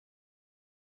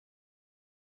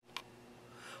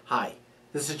Hi,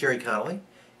 this is Gerry Connolly,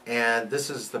 and this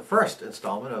is the first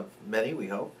installment of many, we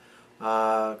hope,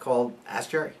 called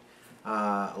Ask Gerry.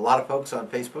 A lot of folks on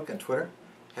Facebook and Twitter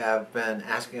have been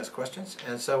asking us questions,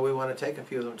 and so we want to take a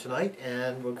few of them tonight,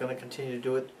 and we're going to continue to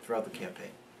do it throughout the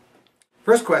campaign.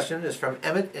 First question is from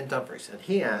Emmett in Dumfries, and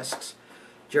he asks,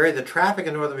 Gerry, the traffic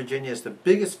in Northern Virginia is the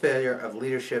biggest failure of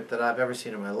leadership that I've ever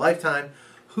seen in my lifetime.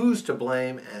 Who's to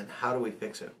blame, and how do we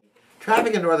fix it?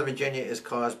 Traffic in Northern Virginia is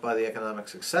caused by the economic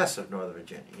success of Northern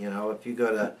Virginia. You know, if you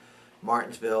go to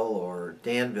Martinsville or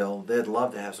Danville, they'd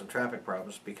love to have some traffic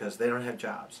problems because they don't have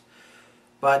jobs.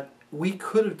 But we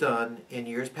could have done, in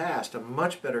years past, a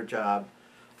much better job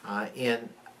in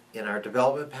our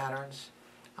development patterns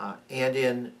and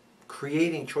in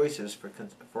creating choices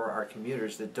for our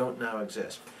commuters that don't now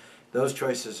exist. Those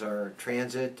choices are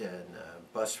transit and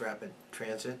bus rapid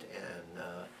transit and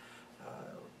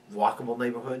walkable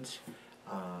neighborhoods,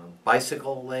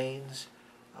 bicycle lanes,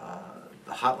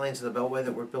 the hot lanes in the Beltway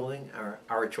that we're building are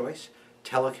our choice,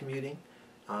 telecommuting,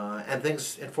 and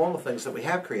things, informal things that we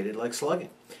have created like slugging.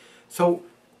 So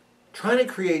trying to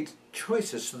create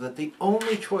choices so that the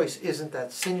only choice isn't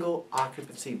that single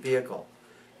occupancy vehicle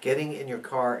getting in your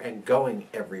car and going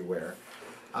everywhere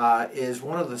is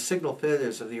one of the signal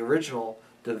failures of the original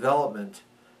development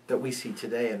that we see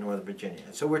today in Northern Virginia.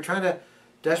 And so we're trying to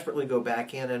desperately go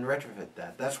back in and retrofit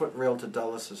that. That's what Rail to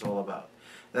Dulles is all about.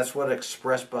 That's what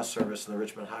express bus service in the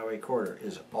Richmond Highway Corridor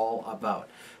is all about.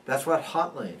 That's what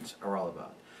hot lanes are all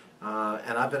about.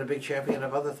 And I've been a big champion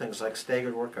of other things like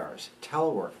staggered work hours,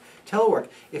 telework. Telework,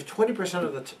 if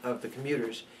 20% of the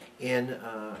commuters in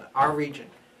our region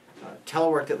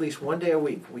teleworked at least one day a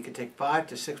week, we could take 5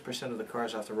 to 6% of the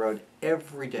cars off the road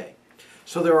every day.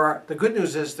 So the good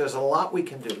news is there's a lot we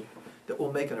can do that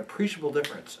will make an appreciable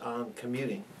difference on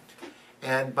commuting.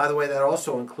 And by the way, that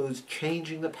also includes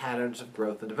changing the patterns of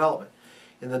growth and development.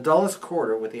 In the Dulles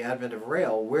Corridor, with the advent of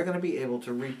rail, we're going to be able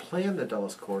to replan the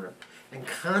Dulles Corridor and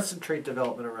concentrate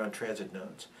development around transit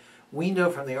nodes. We know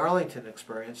from the Arlington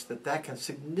experience that that can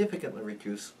significantly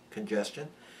reduce congestion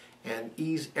and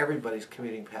ease everybody's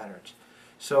commuting patterns.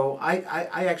 So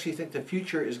I actually think the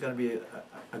future is going to be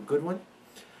a good one.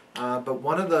 But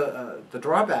one of the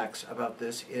drawbacks about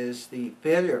this is the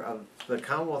failure of the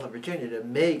Commonwealth of Virginia to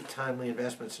make timely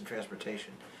investments in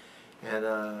transportation. And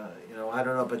you know, I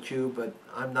don't know about you, but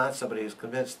I'm not somebody who's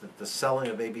convinced that the selling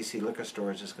of ABC liquor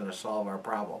stores is going to solve our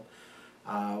problem.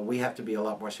 We have to be a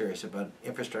lot more serious about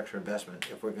infrastructure investment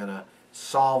if we're going to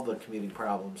solve the commuting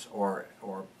problems or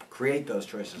create those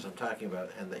choices I'm talking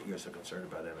about and that you're so concerned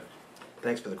about, Emmett.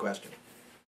 Thanks for the question.